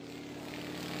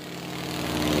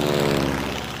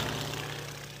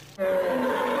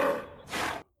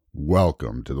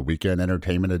Welcome to the weekend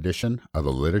entertainment edition of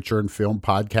the Literature and Film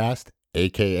Podcast,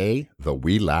 aka The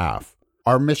We Laugh.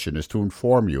 Our mission is to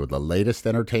inform you of the latest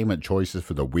entertainment choices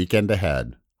for the weekend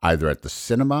ahead, either at the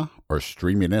cinema or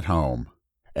streaming at home.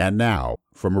 And now,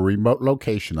 from a remote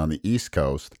location on the East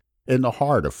Coast, in the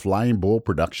heart of Flying Bull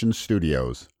Production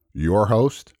Studios, your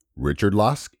hosts, Richard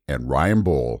Lusk and Ryan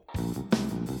Bull.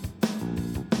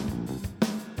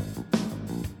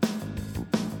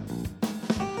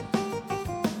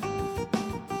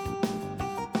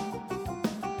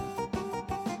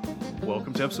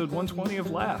 Welcome to episode 120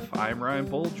 of Laugh. I'm Ryan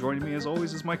Bull. Joining me as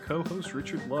always is my co-host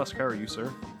Richard Lusk. How are you,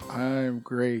 sir? I'm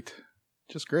great.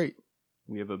 Just great.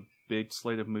 We have a big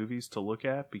slate of movies to look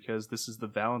at because this is the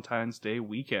Valentine's Day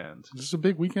weekend. Is this a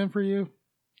big weekend for you?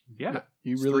 Yeah,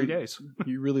 it's 3 days.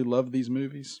 You really love these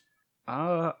movies?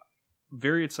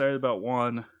 Very excited about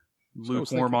one,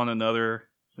 lukewarm on another,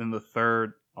 and the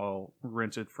third I'll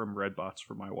rent it from Redbox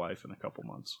for my wife in a couple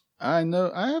months. I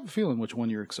know. I have a feeling which one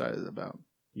you're excited about.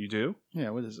 You do? Yeah,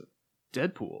 what is it?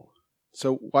 Deadpool.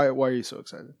 So why are you so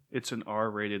excited? It's an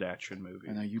R-rated action movie.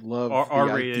 I know you love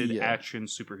R-rated action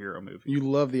superhero movie. You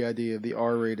love the idea of the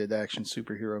R-rated action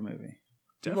superhero movie.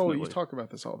 Definitely. You talk about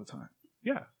this all the time.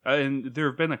 Yeah, and there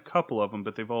have been a couple of them,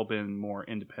 but they've all been more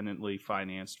independently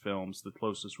financed films. The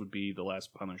closest would be the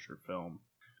last Punisher film,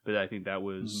 but I think that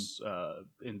was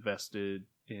invested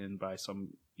in by some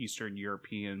Eastern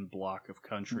European bloc of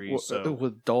countries.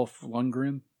 With Dolph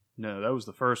Lundgren? No, that was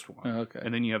the first one. Oh, okay.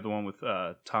 And then you have the one with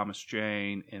Thomas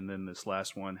Jane, and then this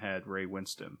last one had Ray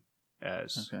Winston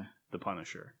as the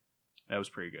Punisher. That was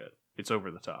pretty good. It's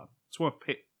over the top. It's one of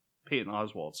Patton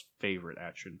Oswalt's favorite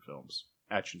action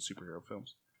superhero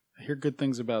films. I hear good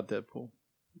things about Deadpool.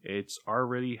 It's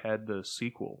already had the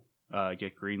sequel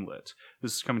get greenlit.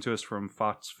 This is coming to us from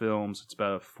Fox Films. It's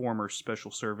about a former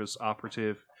special service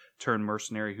operative turned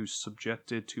mercenary who's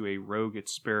subjected to a rogue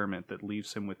experiment that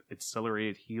leaves him with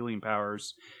accelerated healing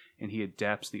powers, and he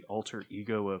adapts the alter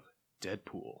ego of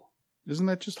Deadpool. Isn't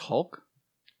that just Hulk?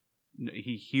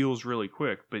 He heals really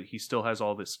quick, but he still has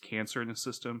all this cancer in his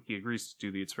system. He agrees to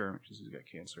do the experiment because he's got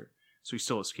cancer. So he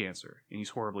still has cancer, and he's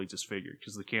horribly disfigured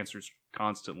because the cancer's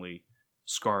constantly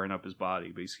scarring up his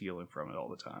body, but he's healing from it all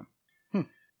the time.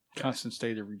 Constant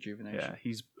state of rejuvenation. Yeah,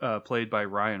 he's played by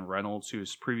Ryan Reynolds, who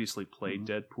has previously played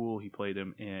Deadpool. He played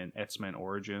him in X-Men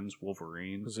Origins,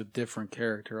 Wolverine. It was a different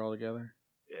character altogether.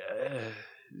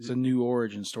 It's a new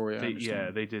origin story,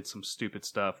 they did some stupid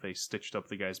stuff. They stitched up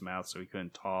the guy's mouth so he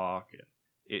couldn't talk.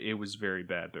 It was very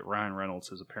bad, but Ryan Reynolds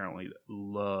has apparently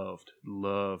loved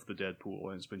the Deadpool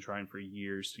and has been trying for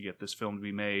years to get this film to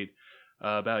be made.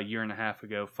 About a year and a half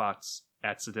ago, Fox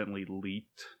accidentally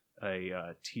leaked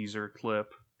a teaser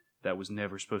clip that was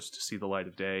never supposed to see the light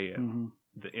of day, and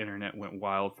the internet went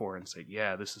wild for it and said,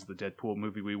 yeah, this is the Deadpool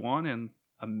movie we want, and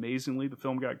amazingly, the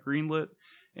film got greenlit,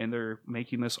 and they're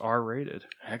making this R-rated.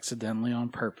 Accidentally on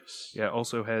purpose. Yeah, it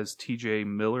also has TJ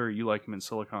Miller. You like him in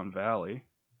Silicon Valley.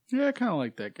 Yeah, I kind of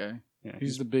like that guy. Yeah,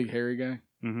 he's the big hairy guy.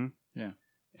 Mm-hmm. Yeah.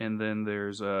 And then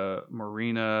there's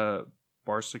Marina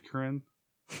Barsakian.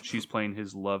 She's playing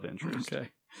his love interest.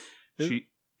 Okay.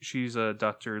 She's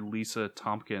Dr. Lisa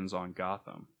Tompkins on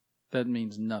Gotham. That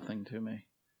means nothing to me.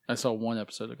 I saw one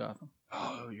episode of Gotham.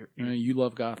 Oh, you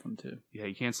love Gotham too. Yeah,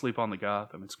 you can't sleep on the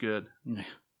Gotham. It's good. Yeah.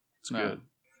 It's good.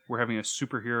 We're having a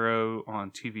superhero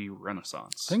on TV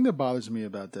renaissance. The thing that bothers me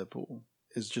about Deadpool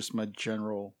is just my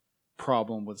general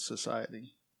problem with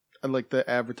society. I like the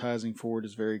advertising for it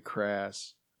is very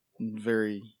crass and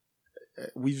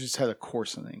we've just had a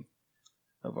coarsening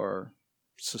of our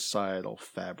societal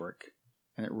fabric,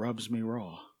 and it rubs me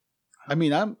raw. I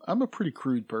mean, I'm a pretty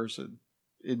crude person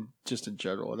in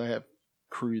general, and I have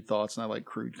crude thoughts, and I like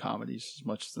crude comedies as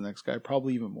much as the next guy,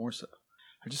 probably even more so.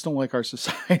 I just don't like our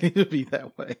society to be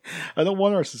that way. I don't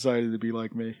want our society to be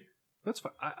like me. That's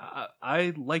fine.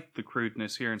 I like the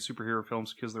crudeness here in superhero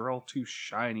films because they're all too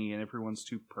shiny and everyone's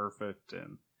too perfect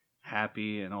and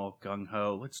happy and all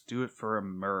gung-ho. Let's do it for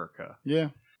America. Yeah.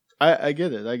 I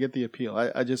get it. I get the appeal.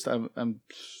 I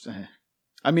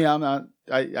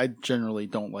generally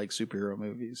don't like superhero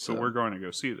movies. So we're going to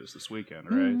go see this weekend,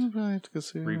 right? I have to go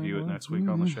see Review it next week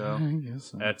on the show. I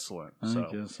guess so. Excellent. I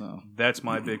guess so. That's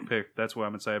my big pick. That's what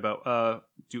I'm going to say about.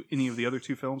 Do any of the other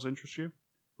two films interest you?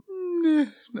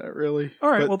 Not really.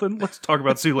 All right, well then let's talk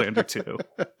about Zoolander 2.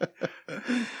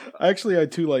 Actually,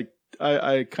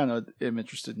 I kind of am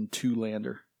interested in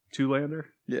Two-Lander. Two-Lander?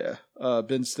 Yeah.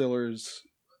 Ben Stiller's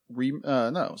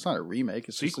no, it's not a remake.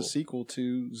 It's just a sequel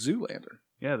to Zoolander.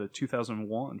 Yeah, the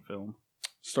 2001 film.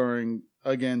 Starring,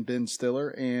 again, Ben Stiller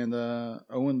and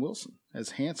Owen Wilson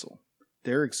as Hansel.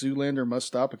 Derek Zoolander must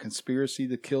stop a conspiracy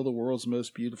to kill the world's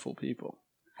most beautiful people.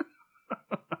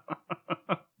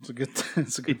 It's a good.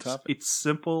 It's a good topic. It's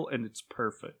simple and it's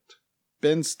perfect.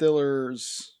 Ben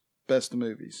Stiller's best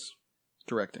movies,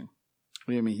 directing.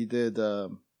 I mean, he did.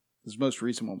 His most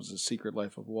recent one was The Secret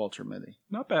Life of Walter Mitty.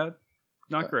 Not bad,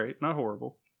 not great, not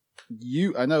horrible.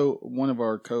 I know one of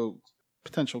our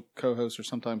potential co-hosts or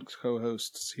sometimes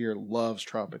co-hosts here loves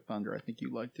Tropic Thunder. I think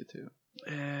you liked it too.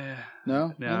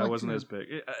 No, it wasn't as big.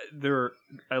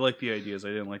 I like the ideas. I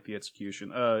didn't like the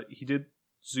execution. He did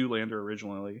Zoolander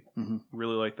originally. Mm-hmm.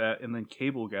 Really like that. And then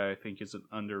Cable Guy, I think, is an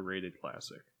underrated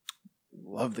classic.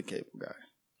 Love the Cable Guy.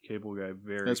 Cable Guy,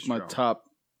 That's strong. My top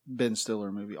Ben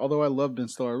Stiller movie. Although I love Ben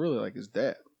Stiller, I really like his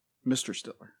dad, Mr.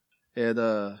 Stiller.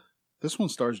 And this one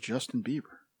stars Justin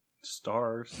Bieber.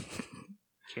 Stars.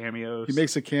 Cameos. He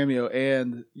makes a cameo,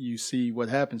 and you see what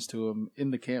happens to him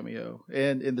in the cameo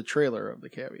and in the trailer of the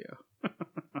cameo.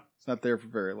 It's not there for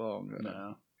very long.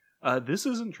 No. This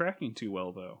isn't tracking too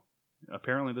well, though.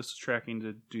 Apparently, this is tracking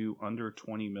to do under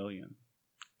 20 million.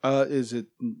 Is it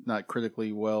not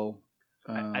critically well?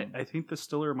 I think the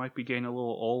Stiller might be getting a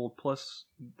little old. Plus,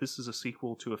 this is a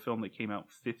sequel to a film that came out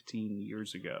 15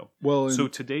 years ago. Well, so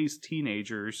today's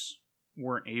teenagers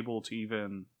weren't able to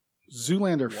even.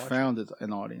 Zoolander found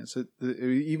an audience.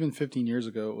 Even 15 years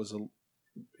ago,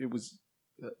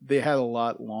 they had a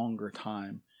lot longer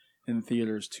time in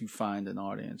theaters to find an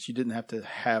audience. You didn't have to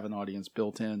have an audience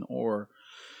built in, or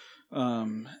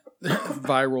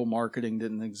viral marketing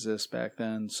didn't exist back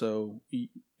then. So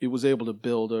it was able to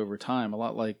build over time, a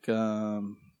lot like a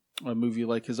movie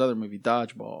like his other movie,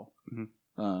 Dodgeball.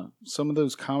 Mm-hmm. Some of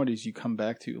those comedies you come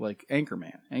back to, like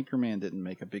Anchorman. Anchorman didn't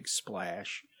make a big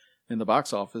splash in the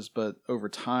box office, but over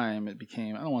time it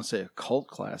became, I don't want to say a cult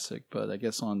classic, but I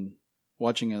guess on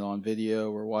watching it on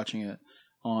video or watching it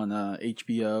on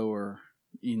HBO or,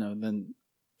 then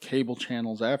cable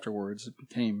channels afterwards, it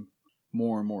became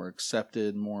more and more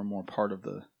accepted, more and more part of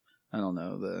the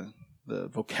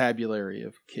vocabulary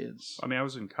of kids. I mean, I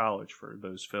was in college for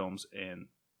those films, and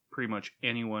pretty much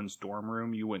anyone's dorm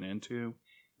room you went into,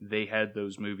 they had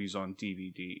those movies on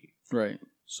DVD. Right.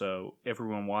 So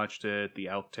everyone watched it, the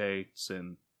outtakes,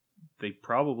 and they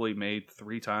probably made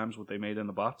 3 times what they made in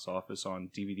the box office on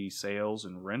DVD sales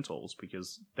and rentals,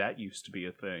 because that used to be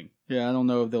a thing. Yeah, I don't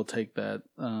know if they'll take that,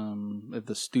 if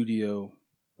the studio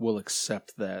will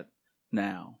accept that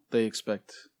now. They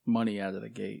expect money out of the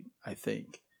gate, I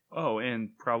think. Oh,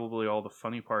 and probably all the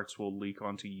funny parts will leak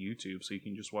onto YouTube, so you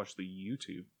can just watch the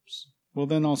YouTubes. Well,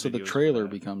 then also the trailer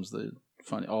becomes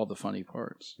all the funny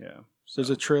parts. Yeah. So. There's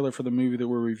a trailer for the movie that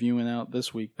we're reviewing out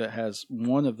this week that has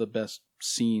one of the best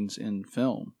scenes in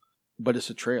film, but it's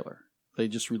a trailer. They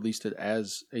just released it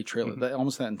as a trailer, mm-hmm.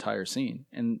 Almost that entire scene.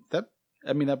 And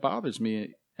that bothers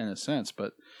me in a sense,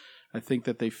 but I think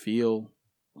that they feel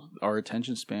our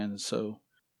attention span is so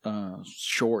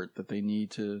short that they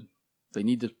need to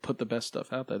put the best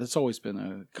stuff out there. That's always been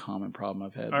a common problem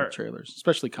I've had with trailers,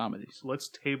 especially comedies. Let's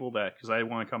table that, because I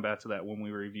want to come back to that when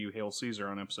we review Hail Caesar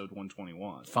on episode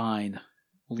 121. Fine.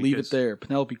 We'll leave it there.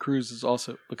 Penelope Cruz is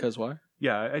also, because why?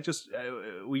 Yeah,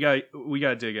 we got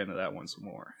to dig into that one some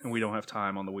more, and we don't have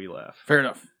time on the We Laugh. Fair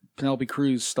enough. Penelope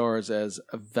Cruz stars as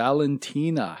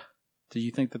Valentina. Do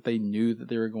you think that they knew that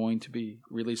they were going to be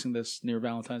releasing this near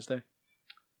Valentine's Day?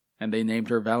 And they named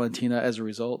her Valentina as a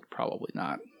result? Probably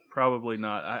not. Probably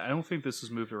not. I don't think this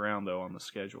has moved around, though, on the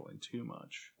scheduling too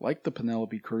much. Like the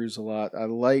Penelope Cruz a lot. I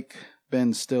like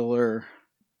Ben Stiller.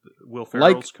 Will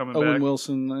Ferrell's coming back. Owen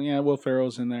Wilson. Yeah, Will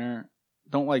Ferrell's in there.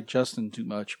 Don't like Justin too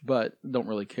much, but don't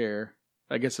really care.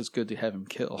 I guess it's good to have him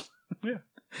kill. Yeah.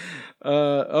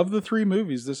 Of the 3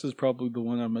 movies, this is probably the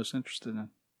one I'm most interested in.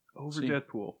 Over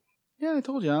Deadpool. Yeah, I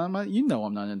told you. I'm not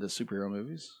into superhero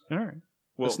movies. All right.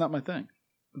 Well, it's not my thing.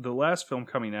 The last film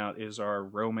coming out is our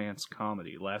romance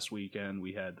comedy. Last weekend,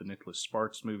 we had the Nicholas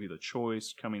Sparks movie, The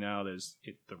Choice, coming out as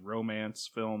the romance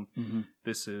film. Mm-hmm.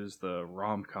 This is the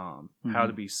rom-com, mm-hmm. How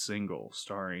to Be Single,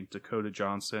 starring Dakota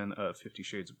Johnson of 50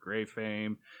 Shades of Grey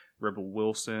fame, Rebel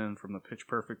Wilson from the Pitch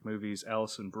Perfect movies,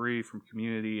 Allison Brie from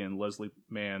Community, and Leslie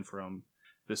Mann from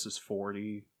This Is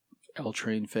 40. L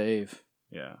Train fave.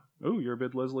 Yeah. Oh, you're a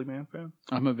big Leslie Mann fan?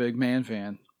 I'm a big Mann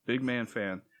fan. Big Mann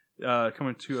fan.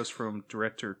 Coming to us from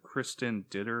director Kristen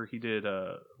Ditter. He did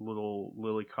a little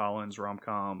Lily Collins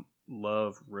rom-com,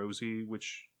 Love, Rosie,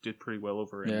 which did pretty well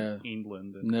over in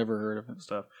England. And never heard of it.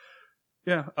 Stuff.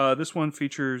 Yeah, this one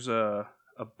features a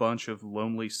bunch of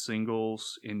lonely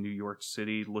singles in New York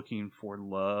City looking for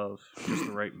love, just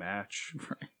the right match.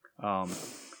 Right.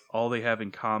 All they have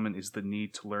in common is the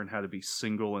need to learn how to be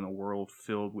single in a world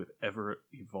filled with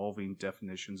ever-evolving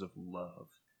definitions of love.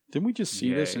 Didn't we just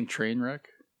see this in Trainwreck?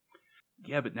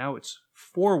 Yeah, but now it's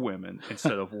 4 women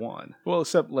instead of 1. Well,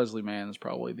 except Leslie Mann is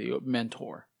probably the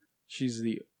mentor. She's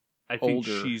the I think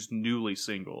older. she's newly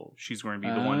single. She's going to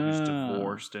be the one who's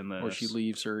divorced in this. Or she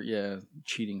leaves her,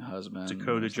 cheating husband.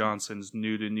 Dakota Johnson's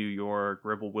new to New York.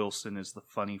 Rebel Wilson is the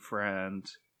funny friend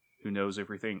who knows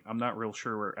everything. I'm not real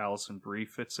sure where Alison Brie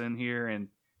fits in here, and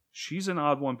she's an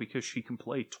odd one because she can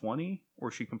play 20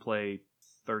 or she can play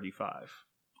 35.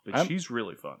 But she's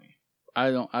really funny.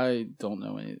 I don't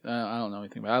know anything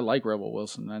about it. I like Rebel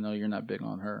Wilson. I know you're not big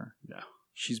on her. No.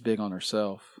 She's big on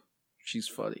herself. She's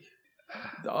funny.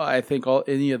 I think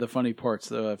any of the funny parts,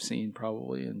 though, I've seen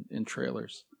probably in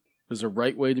trailers. There's a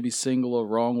right way to be single, a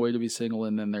wrong way to be single,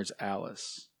 and then there's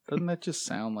Alice. Doesn't that just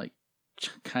sound like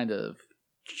kind of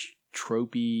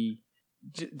tropey,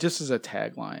 just as a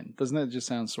tagline? Doesn't that just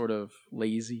sound sort of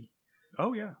lazy?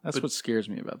 Oh, yeah. That's what scares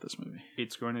me about this movie.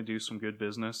 It's going to do some good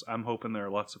business. I'm hoping there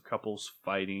are lots of couples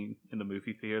fighting in the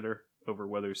movie theater over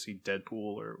whether to see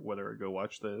Deadpool or whether to go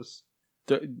watch this.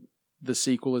 The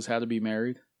sequel is How to Be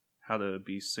Married? How to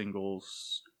Be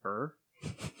Singles.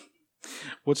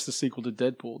 What's the sequel to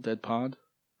Deadpool? Dead Pond?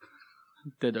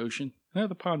 Dead Ocean? No,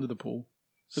 the pond to the pool.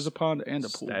 There's a pond and a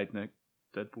pool. Stagnant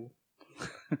Deadpool.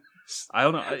 I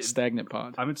don't know. Stagnant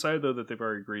Pond. I'm excited, though, that they've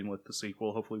already greenlit the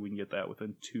sequel. Hopefully we can get that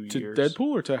within 2 years. To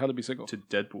Deadpool or to How to Be Single? To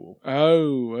Deadpool.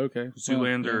 Oh, okay.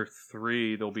 Zoolander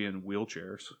 3, they'll be in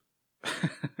wheelchairs.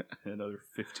 In another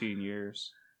 15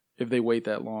 years. If they wait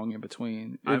that long in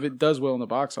between. If it does well in the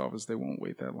box office, they won't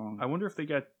wait that long. I wonder if they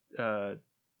got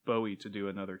Bowie to do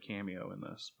another cameo in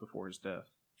this before his death.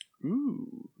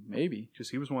 Ooh, maybe. Because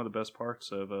he was one of the best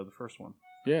parts of the first one.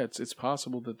 Yeah, it's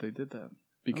possible that they did that.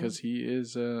 Because he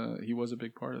was a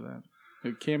big part of that.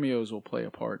 The cameos will play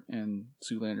a part in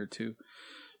Zoolander 2.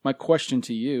 My question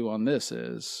to you on this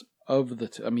is,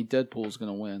 Deadpool is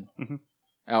going to win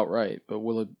outright, but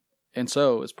will it? And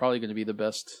so it's probably going to be the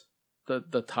best,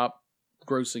 the top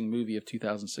grossing movie of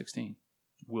 2016.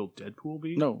 Will Deadpool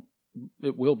be? No,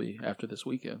 it will be after this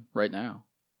weekend. Right now,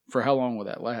 for how long will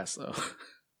that last though?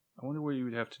 I wonder what you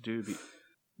would have to do.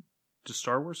 Does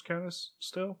Star Wars count us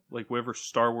still? Like whatever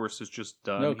Star Wars has just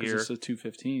done no, because here? it's a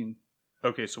 215.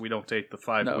 Okay, so we don't take the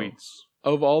 5 weeks.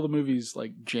 Of all the movies,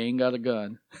 like Jane Got a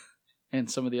Gun,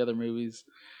 and some of the other movies.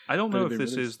 I don't know if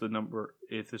this is the number,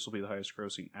 if this will be the highest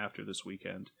grossing after this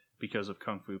weekend because of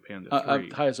Kung Fu Panda 3.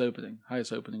 Highest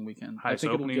opening weekend. I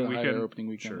think it'll get a higher opening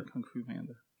weekend than Kung Fu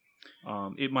Panda.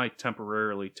 It might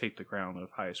temporarily take the crown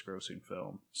of highest grossing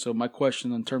film. So my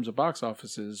question in terms of box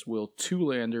office is, will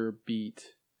Zoolander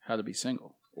beat How to Be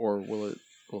Single? Or will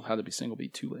How to Be Single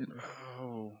beat Zoolander?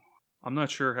 Oh, I'm not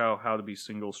sure how to Be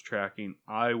Single's tracking.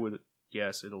 I would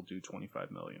guess it'll do 25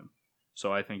 million.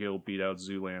 So I think it'll beat out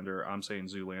Zoolander. I'm saying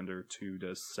Zoolander 2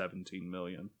 does 17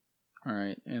 million. All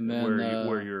right, and then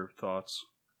what are your thoughts?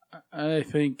 I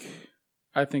think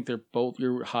they're both.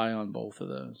 You're high on both of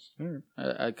those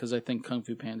because I think Kung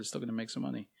Fu Panda is still going to make some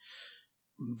money,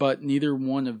 but neither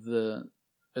one of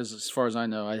as far as I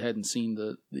know, I hadn't seen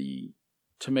the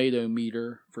tomato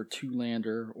meter for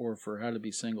Zoolander or for How to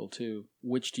Be Single 2.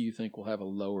 Which do you think will have a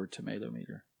lower tomato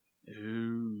meter?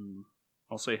 Ooh,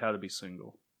 I'll say How to Be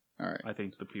Single. All right. I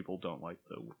think the people don't like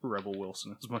the Rebel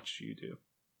Wilson as much as you do.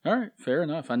 All right, fair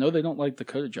enough. I know they don't like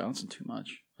Dakota Johnson too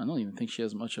much. I don't even think she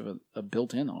has much of a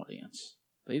built-in audience.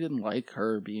 They didn't like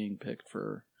her being picked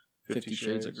for 50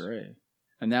 Shades of Grey.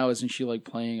 And now isn't she like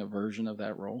playing a version of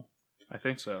that role? I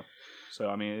think so. So,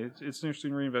 I mean, it's an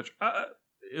interesting reinvention.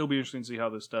 It'll be interesting to see how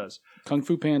this does. Kung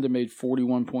Fu Panda made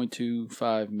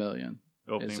 $41.25 million.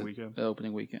 Opening weekend?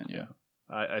 Opening weekend, yeah.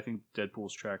 I think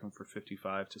Deadpool's tracking for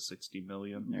 55 to 60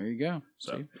 million. There you go.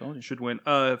 So should win.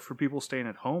 For people staying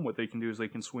at home, what they can do is they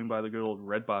can swing by the good old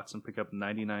Redbox and pick up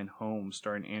 99 Homes,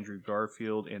 starring Andrew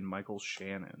Garfield and Michael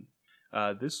Shannon.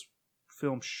 This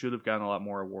film should have gotten a lot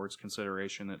more awards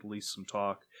consideration, at least some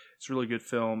talk. It's a really good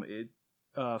film. It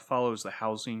follows the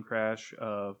housing crash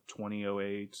of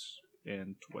 2008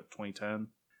 and 2010.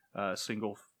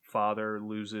 Single father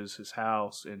loses his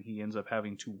house and he ends up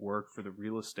having to work for the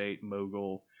real estate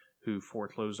mogul who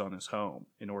foreclosed on his home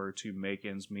in order to make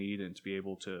ends meet and to be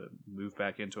able to move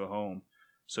back into a home.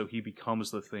 So he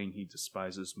becomes the thing he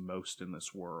despises most in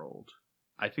this world.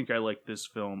 I think I like this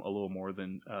film a little more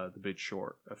than The Big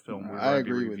Short, a film I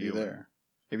agree with you there.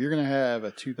 If you're going to have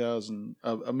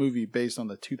a movie based on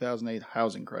the 2008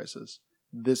 housing crisis,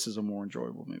 this is a more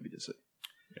enjoyable movie to see.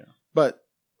 Yeah. But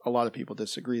a lot of people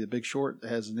disagree. The Big Short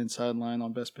has an inside line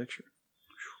on Best Picture.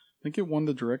 I think it won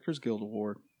the Directors Guild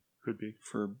Award. Could be.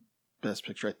 For Best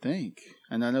Picture, I think.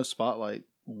 And I know Spotlight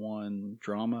won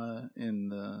drama in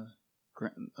the,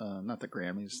 not the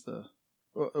Grammys, the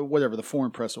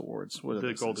Foreign Press Awards.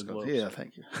 The Golden Globes. Yeah,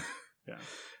 thank you. Yeah.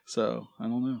 So, I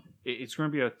don't know. It's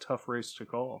going to be a tough race to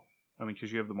call. I mean,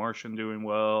 because you have The Martian doing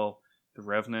well, The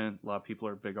Revenant. A lot of people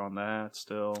are big on that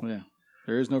still. Yeah,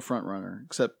 there is no front runner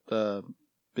except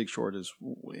Big Short is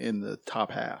in the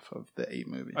top half of the 8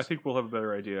 movies. I think we'll have a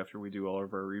better idea after we do all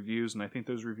of our reviews, and I think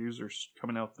those reviews are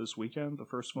coming out this weekend. The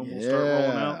first one will start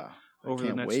rolling out over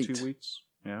the next 2 weeks.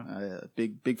 Yeah,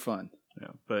 big fun.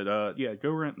 Yeah, but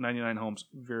go rent 99 Homes.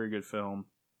 Very good film.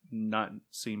 Not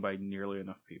seen by nearly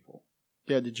enough people.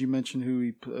 Yeah, did you mention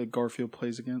who Garfield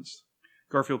plays against?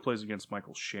 Garfield plays against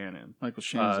Michael Shannon. Michael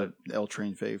Shannon's an L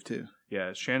Train fave, too.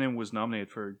 Yeah, Shannon was nominated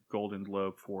for a Golden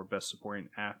Globe for Best Supporting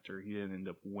Actor. He didn't end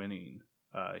up winning.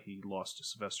 He lost to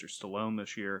Sylvester Stallone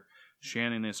this year.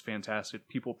 Shannon is fantastic.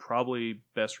 People probably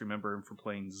best remember him for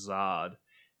playing Zod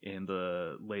in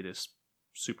the latest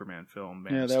Superman film,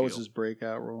 Man of Steel. Was his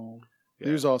breakout role. Yeah.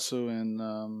 He was also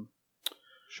in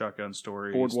Shotgun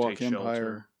Stories, Boardwalk Take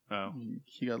Empire. Shelter. Oh.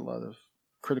 He got a lot of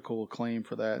critical acclaim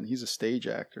for that, and he's a stage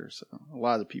actor, so a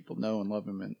lot of people know and love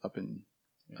him up in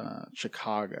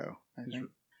Chicago. I think.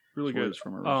 Really good.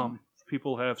 From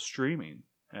people have streaming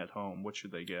at home. What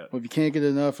should they get? Well, if you can't get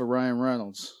enough of Ryan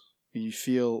Reynolds, you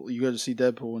go to see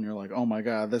Deadpool and you're like, oh my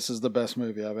god, this is the best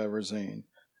movie I've ever seen.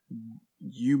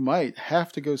 You might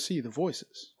have to go see The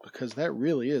Voices, because that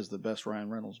really is the best Ryan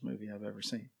Reynolds movie I've ever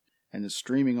seen. And it's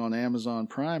streaming on Amazon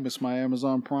Prime. It's my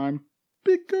Amazon Prime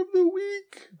pick of the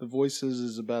week. The Voices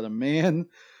is about a man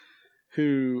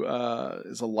who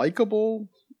is a likable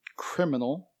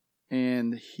criminal,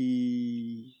 and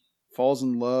he falls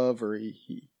in love, or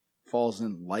he falls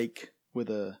in like with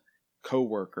a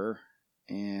coworker,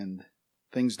 and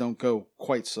things don't go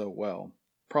quite so well.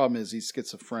 Problem is, he's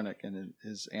schizophrenic, and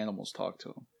his animals talk to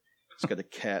him. He's got a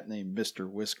cat named Mr.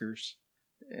 Whiskers.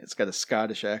 It's got a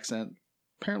Scottish accent,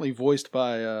 apparently voiced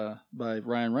by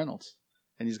Ryan Reynolds.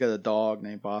 And he's got a dog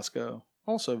named Bosco,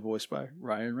 also voiced by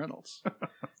Ryan Reynolds.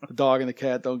 The dog and the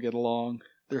cat don't get along.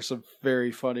 There's some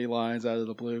very funny lines out of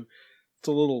the blue. It's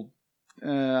a little,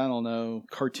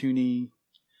 cartoony.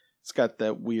 It's got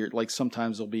that weird, like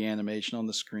sometimes there'll be animation on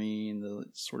the screen,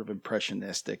 it's sort of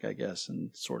impressionistic, I guess,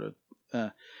 and sort of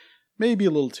maybe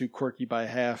a little too quirky by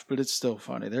half, but it's still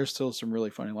funny. There's still some really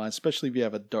funny lines, especially if you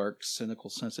have a dark, cynical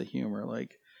sense of humor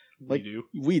like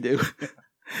we do.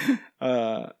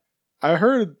 I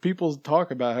heard people talk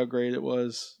about how great it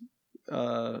was,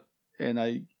 and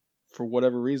I, for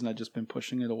whatever reason, I'd just been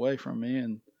pushing it away from me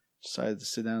and decided to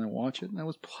sit down and watch it, and I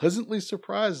was pleasantly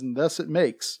surprised, and thus it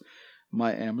makes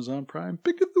my Amazon Prime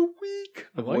pick of the week.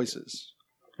 The Voices.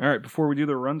 All right, before we do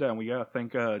the rundown, we got to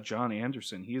thank John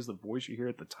Anderson. He is the voice you hear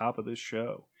at the top of this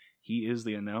show. He is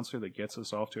the announcer that gets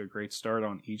us off to a great start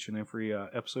on each and every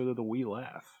episode of the We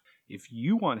Laugh. If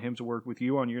you want him to work with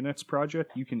you on your next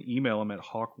project, you can email him at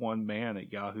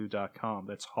hawk1man@yahoo.com.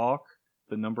 That's Hawk,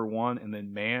 the number 1, and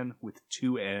then man with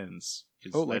 2 N's.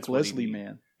 Like Leslie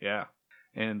Mann. Yeah,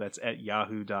 and that's at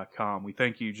yahoo.com. We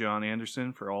thank you, John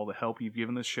Anderson, for all the help you've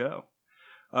given this show.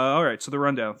 All right, so the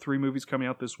rundown. 3 movies coming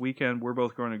out this weekend. We're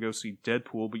both going to go see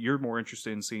Deadpool, but you're more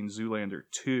interested in seeing Zoolander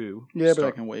 2. Yeah, but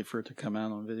I can wait for it to come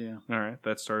out on video. All right,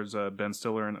 that stars Ben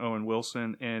Stiller and Owen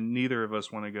Wilson, and neither of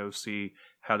us want to go see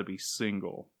How to Be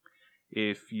Single.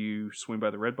 If you swing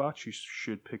by the Redbox, you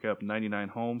should pick up 99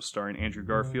 Homes, starring Andrew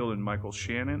Garfield and Michael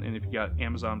Shannon, and if you got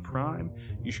Amazon Prime,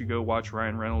 you should go watch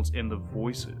Ryan Reynolds in The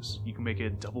Voices. You can make it a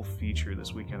double feature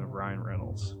this weekend of Ryan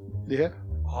Reynolds. Yeah.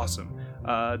 Awesome.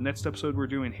 Next episode, we're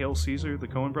doing Hail Caesar, the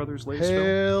Coen brothers' latest film.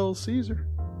 Hail Caesar.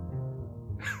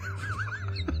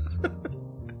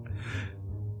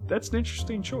 That's an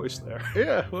interesting choice there.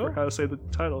 Yeah. For how to say the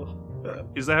title.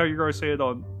 Is that how you're going to say it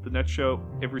on the next show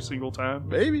every single time?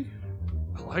 Maybe.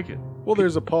 I like it. Well,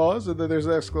 there's a pause, and then there's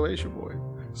an exclamation point.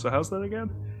 So how's that again?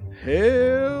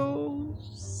 Hail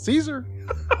Caesar.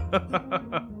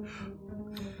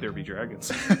 There be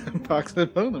dragons. Pox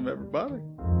and on them, everybody.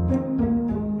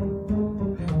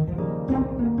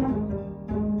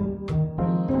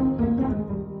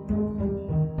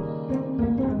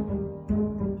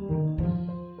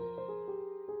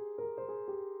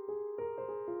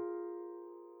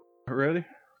 Ready?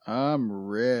 I'm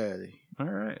ready. All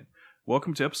right.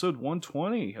 Welcome to episode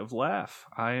 120 of Laugh.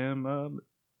 I am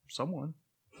someone.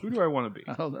 Who do I want to be?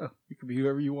 I don't know. You can be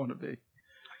whoever you want to be. I can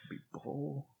be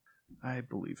Bull. I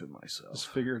believe in myself. Just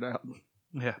figure it out.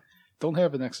 Yeah. Don't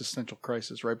have an existential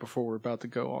crisis right before we're about to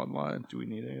go online. Do we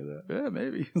need any of that? Yeah,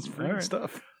 maybe. It's free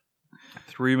stuff.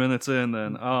 3 minutes in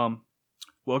then.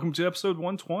 Welcome to episode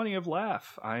 120 of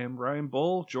Laugh. I am Ryan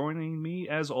Bull. Joining me,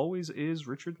 as always, is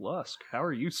Richard Lusk. How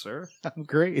are you, sir? I'm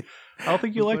great. I don't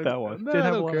think you like that one. No, I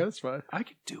don't care. That's fine. I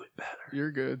could do it better.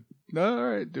 You're good. No, all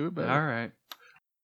right. Do it better. All right.